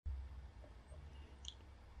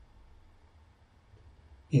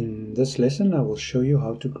In this lesson, I will show you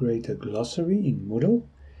how to create a glossary in Moodle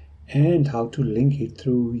and how to link it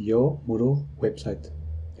through your Moodle website.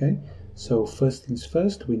 Okay, so first things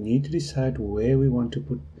first, we need to decide where we want to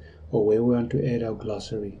put or where we want to add our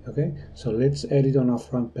glossary. Okay, so let's add it on our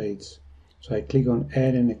front page. So I click on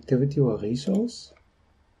add an activity or a resource.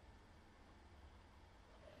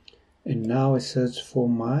 And now I search for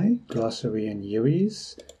my glossary, and here it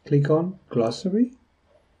is. Click on glossary.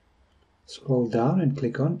 Scroll down and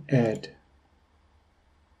click on add.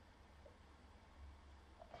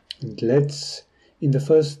 And in the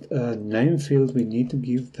first name field, we need to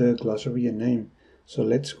give the glossary a name. So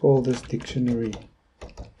let's call this dictionary.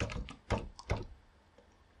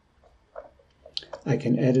 I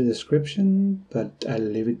can add a description, but I'll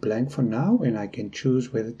leave it blank for now, and I can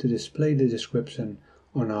choose whether to display the description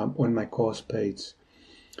on my course page.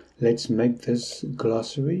 Let's make this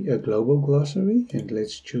glossary a global glossary, and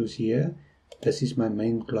let's choose here, this is my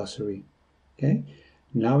main glossary. Okay,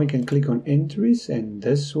 now we can click on entries, and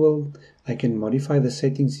I can modify the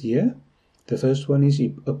settings here. The first one is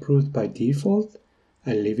approved by default.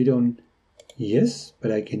 I leave it on yes,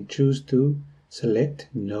 but I can choose to select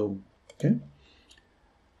no. Okay,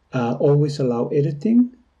 always allow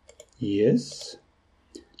editing, yes.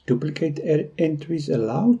 Duplicate entries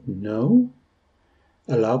allowed, no.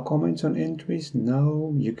 Allow comments on entries,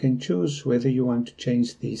 no. You can choose whether you want to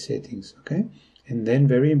change these settings. Okay, and then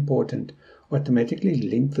very important, automatically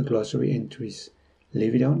link the glossary entries.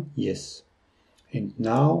 Leave it on yes. And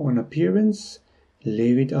now on appearance,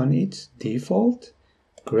 leave it on its default.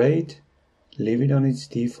 Great, leave it on its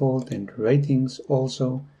default, and ratings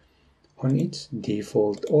also on its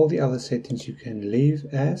default. All the other settings you can leave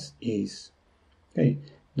as is. Okay,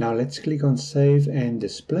 now let's click on save and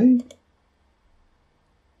display.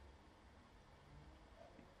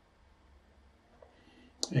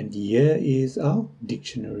 And here is our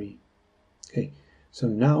dictionary. Okay, so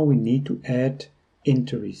now we need to add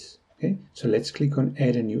entries. Okay, so let's click on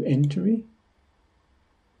add a new entry.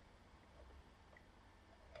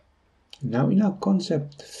 Now in our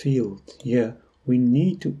concept field here, we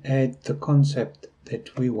need to add the concept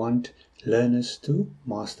that we want learners to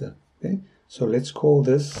master. Okay, so let's call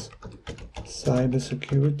this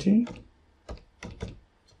cybersecurity.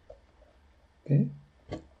 Okay,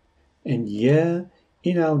 and here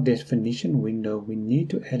in our definition window, we need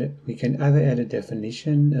to add we can either add a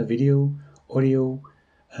definition, a video, audio,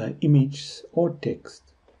 image, or text.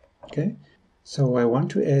 Okay, so I want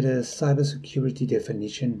to add a cybersecurity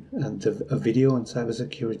definition and a video on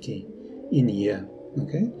cybersecurity in here.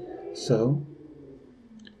 Okay, so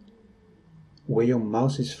where your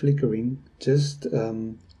mouse is flickering, just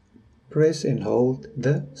press and hold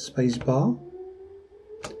the space bar,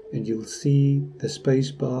 and you'll see the space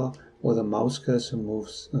bar or the mouse cursor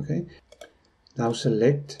moves. Okay, now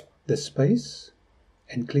select the space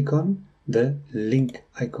and click on the link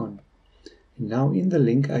icon. And now in the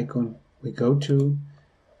link icon, we go to,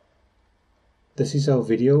 this is our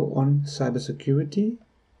video on cybersecurity.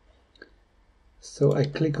 So I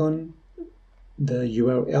click on the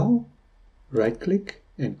URL, right click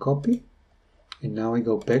and copy. And now I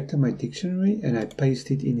go back to my dictionary and I paste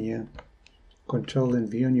it in here. Control and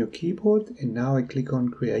V on your keyboard, and now I click on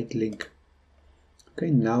create link. Okay,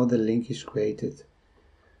 now the link is created.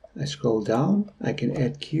 I scroll down, I can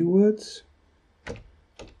add keywords,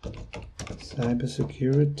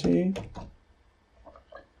 cybersecurity,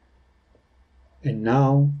 and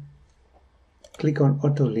now click on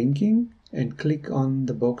auto linking and click on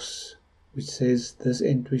the box which says this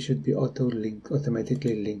entry should be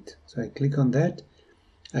automatically linked. So I click on that.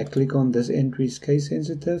 I click on this entry is case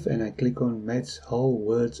sensitive, and I click on match whole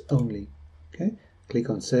words only. Okay, click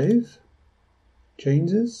on save,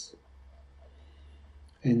 changes,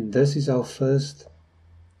 and this is our first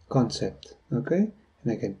concept. Okay,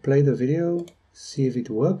 and I can play the video, see if it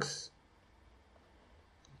works.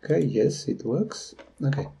 Okay, yes, it works.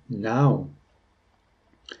 Okay, now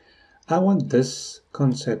I want this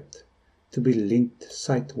concept to be linked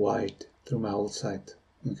site-wide through my whole site.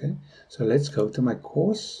 Okay, so let's go to my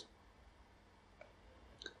course.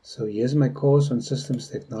 So here's my course on systems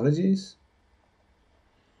technologies.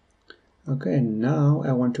 Okay, and now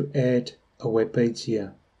I want to add a web page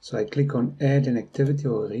here. So I click on add an activity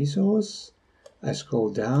or a resource. I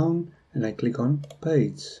scroll down and I click on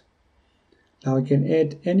page. Now I can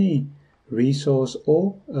add any resource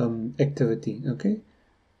or activity. Okay,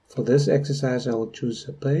 for this exercise I will choose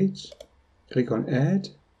a page. Click on add.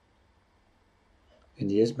 And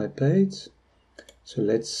here's my page. So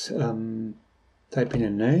let's type in a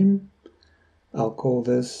name. I'll call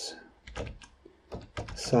this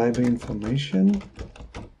cyber information.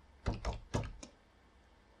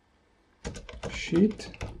 sheet.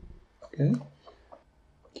 Okay,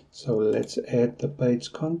 so let's add the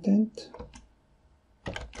page content.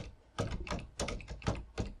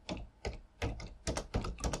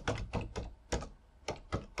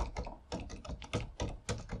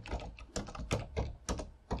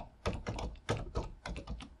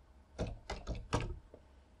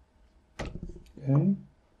 Okay,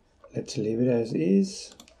 let's leave it as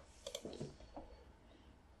is.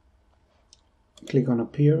 Click on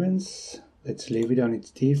appearance. Let's leave it on its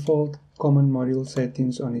default. Common module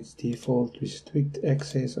settings on its default. Restrict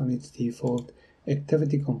access on its default.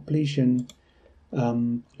 Activity completion.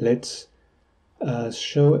 Let's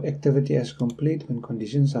show activity as complete when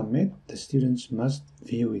conditions are met. The students must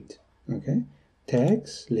view it. Okay.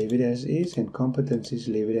 Tags, leave it as is, and competencies,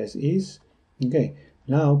 leave it as is. Okay.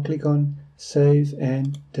 Now click on Save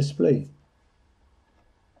and Display.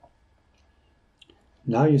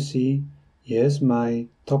 Now you see, here's my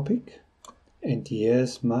topic and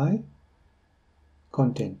here's my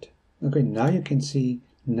content. Okay, now you can see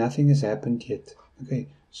nothing has happened yet. Okay,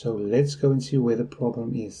 so let's go and see where the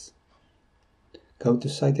problem is. Go to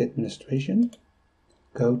Site Administration,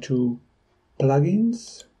 go to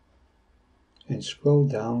Plugins, and scroll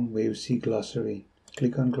down where you see Glossary.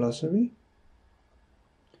 Click on Glossary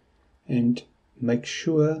and make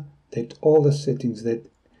sure that all the settings that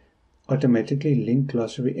automatically link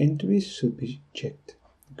glossary entries should be checked.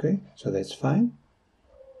 Okay, so that's fine.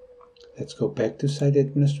 Let's go back to Site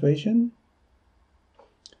Administration.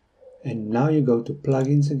 And now you go to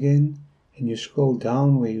Plugins again and you scroll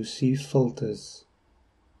down where you see Filters.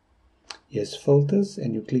 Yes, Filters,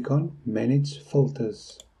 and you click on Manage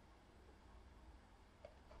Filters.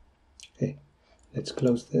 Okay, let's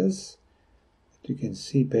close this. You can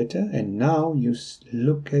see better. And now you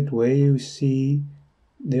look at where you see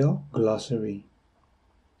the glossary.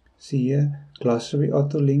 See here, glossary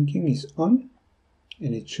auto linking is on,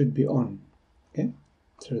 and it should be on. Okay,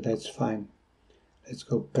 so that's fine. Let's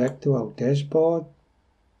go back to our dashboard.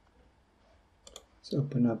 Let's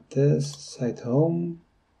open up this site home.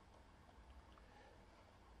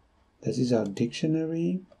 This is our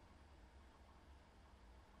dictionary,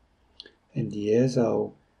 and here's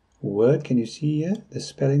our word. Can you see here the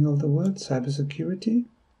spelling of the word cybersecurity?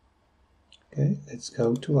 Okay, let's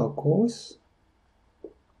go to our course.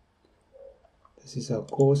 This is our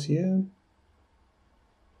course here.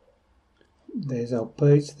 There's our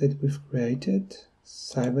page that we've created,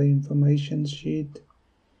 cyber information sheet.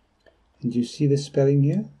 And you see the spelling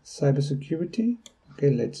here, cybersecurity. Okay,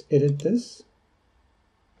 let's edit this.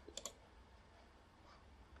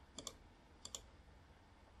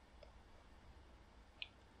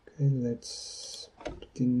 Okay, let's put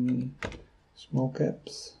in small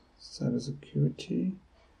caps. Cybersecurity.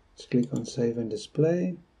 Let's click on Save and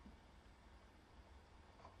Display.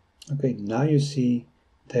 Okay, now you see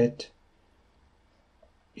that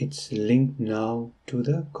it's linked now to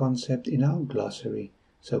the concept in our glossary.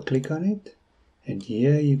 So click on it, and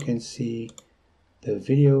here you can see the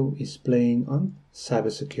video is playing on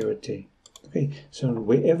cybersecurity. Okay, so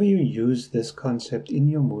wherever you use this concept in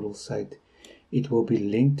your Moodle site, it will be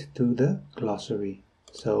linked to the glossary.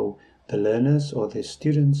 So the learners or the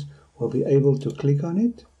students will be able to click on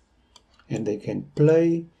it, and they can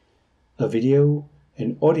play a video,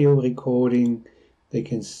 an audio recording.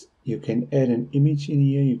 You can add an image in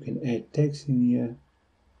here, you can add text in here,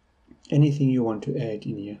 anything you want to add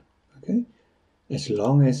in here. Okay, as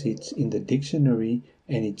long as it's in the dictionary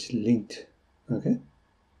and it's linked. Okay,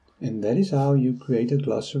 and that is how you create a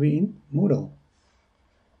glossary in Moodle.